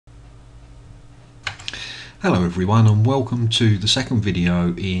Hello everyone, and welcome to the second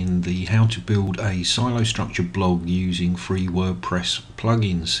video in the how to build a silo structure blog using free WordPress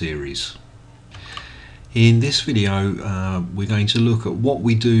plugins series. In this video we're going to look at what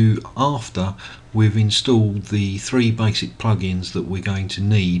we do after we've installed the three basic plugins that we're going to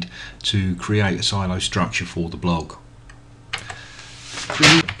need to create a silo structure for the blog.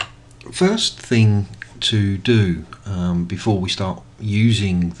 The first thing to do before we start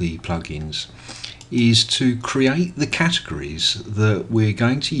using the plugins is to create the categories that we're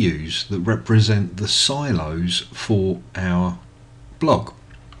going to use that represent the silos for our blog.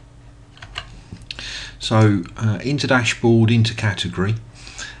 So into dashboard, into category,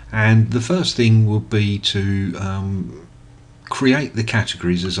 and the first thing will be to create the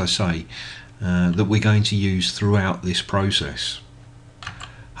categories, as I say, that we're going to use throughout this process.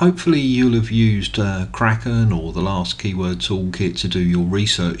 Hopefully you'll have used Kraken or the last keyword toolkit to do your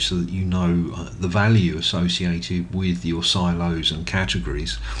research so that you know the value associated with your silos and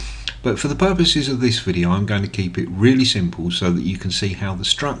categories. But for the purposes of this video, I'm going to keep it really simple so that you can see how the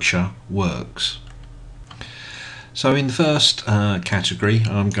structure works. So in the first category,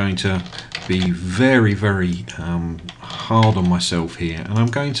 I'm going to be very hard on myself here, and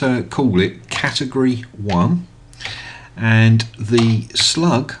I'm going to call it category 1. And the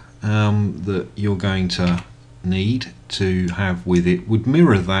slug that you're going to need to have with it would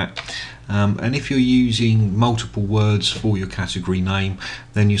mirror that, and if you're using multiple words for your category name,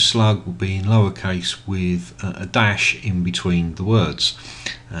 then your slug will be in lowercase with a dash in between the words.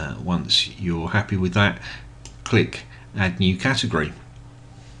 Once you're happy with that, click add new category.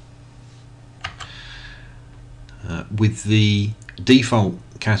 With the default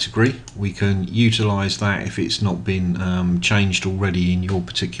category, we can utilize that if it's not been changed already in your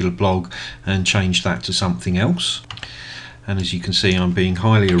particular blog, and change that to something else. And as you can see, I'm being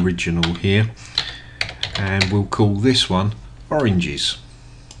highly original here, and we'll call this one oranges.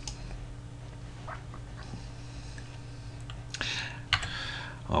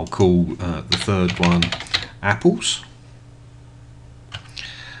 I'll call the third one apples,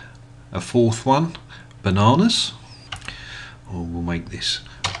 a fourth one bananas, or we'll make this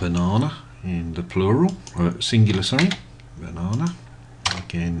banana in the plural, singular, sorry, banana,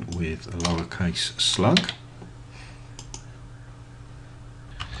 again with a lowercase slug.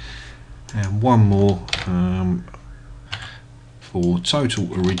 And one more for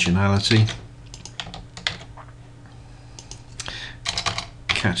total originality,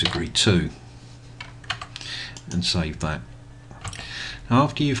 category 2, and save that. Now,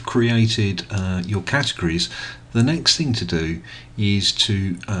 after you've created your categories, the next thing to do is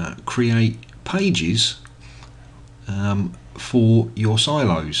to create pages for your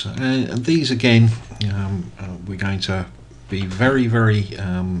silos, and these again we're going to be very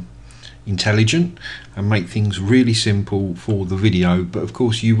intelligent and make things really simple for the video, but of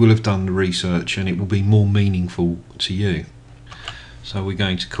course you will have done the research and it will be more meaningful to you. So we're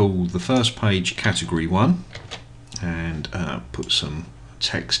going to call the first page category 1 and put some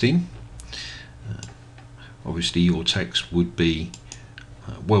text in. Obviously your text would be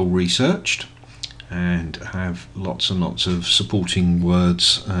well researched and have lots and lots of supporting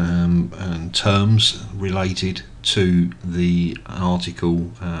words and terms related to the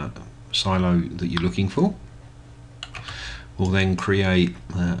article silo that you're looking for. We'll then create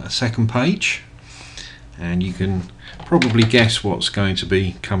a second page, and you can probably guess what's going to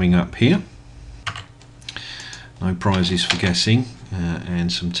be coming up here. No prizes for guessing,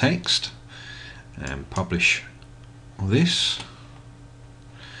 and some text, and publish this.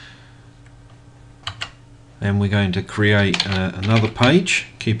 Then we're going to create another page,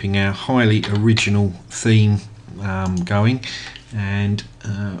 keeping our highly original theme going, and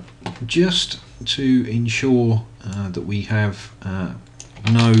just to ensure that we have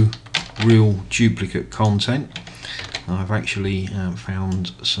no real duplicate content, I've actually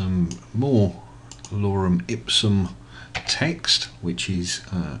found some more lorem ipsum text which is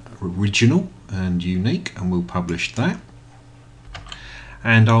original and unique, and we'll publish that.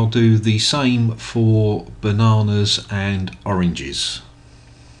 And I'll do the same for bananas and oranges.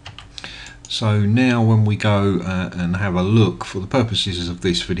 So now when we go and have a look, for the purposes of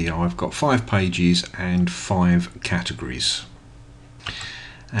this video, I've got 5 pages and 5 categories.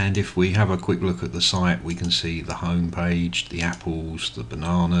 And if we have a quick look at the site, we can see the home page, the apples, the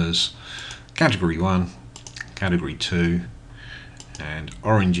bananas, category 1, category 2, and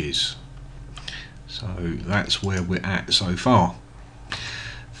oranges. So that's where we're at so far.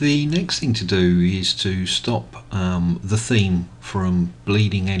 The next thing to do is to stop the theme from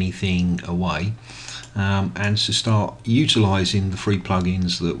bleeding anything away, and to start utilizing the free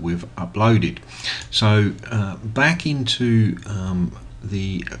plugins that we've uploaded. So back into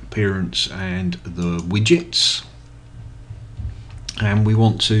the appearance and the widgets, and we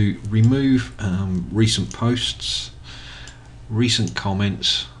want to remove recent posts, recent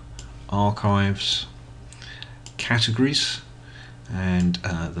comments, archives, categories, and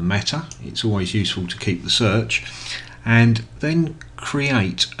the meta. It's always useful to keep the search, and then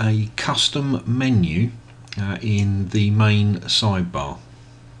create a custom menu in the main sidebar.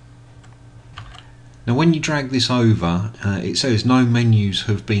 Now when you drag this over, it says no menus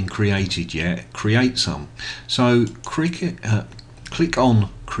have been created yet, create some. So click on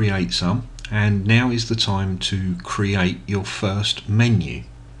create some, and now is the time to create your first menu.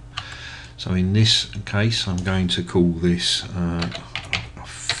 So in this case I'm going to call this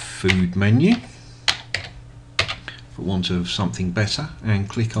food menu for want of something better, and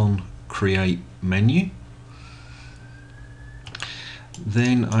click on create menu.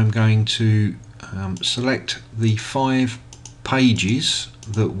 Then I'm going to select the 5 pages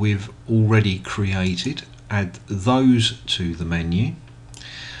that we've already created, add those to the menu.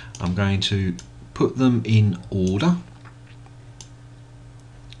 I'm going to put them in order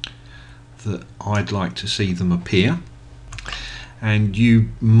that I'd like to see them appear, and you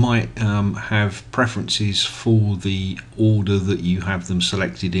might have preferences for the order that you have them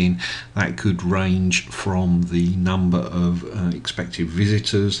selected in. That could range from the number of expected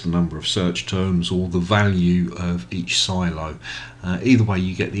visitors, the number of search terms, or the value of each silo. Either way,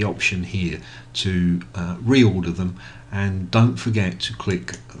 you get the option here to reorder them, and don't forget to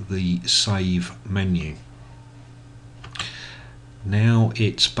click the save menu. Now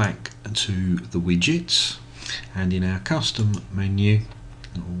it's back to the widgets, and in our custom menu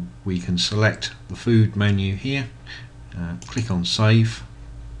we can select the food menu here, click on save,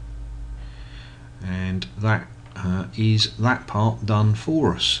 and that is that part done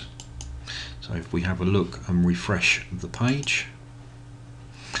for us. So if we have a look and refresh the page,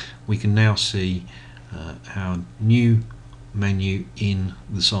 we can now see our new menu in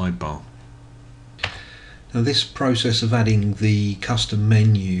the sidebar. Now this process of adding the custom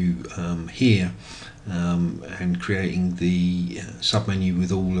menu here and creating the submenu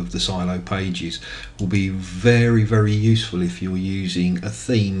with all of the silo pages will be very, very useful if you're using a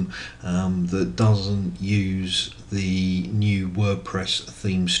theme that doesn't use the new WordPress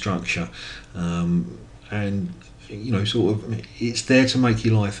theme structure, and sort of it's there to make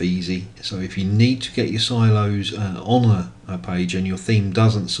your life easy. So if you need to get your silos on a page and your theme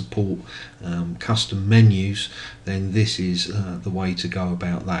doesn't support custom menus, then this is the way to go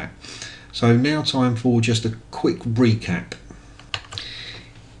about that. So now time for just a quick recap.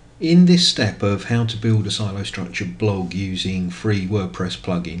 In this step of how to build a silo structured blog using free WordPress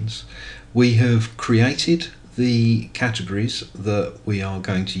plugins, we have created the categories that we are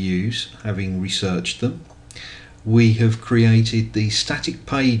going to use, having researched them. We have created the static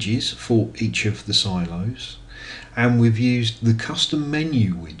pages for each of the silos, and we've used the custom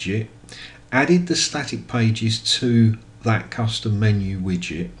menu widget, added the static pages to that custom menu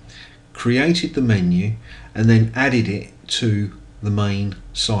widget, created the menu, and then added it to the main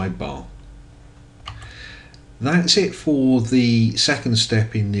sidebar. That's it for the second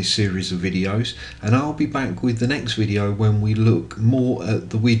step in this series of videos, and I'll be back with the next video when we look more at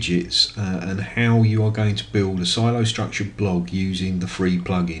the widgets and how you are going to build a silo structured blog using the free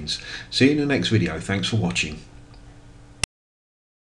plugins. See you in the next video. Thanks for watching.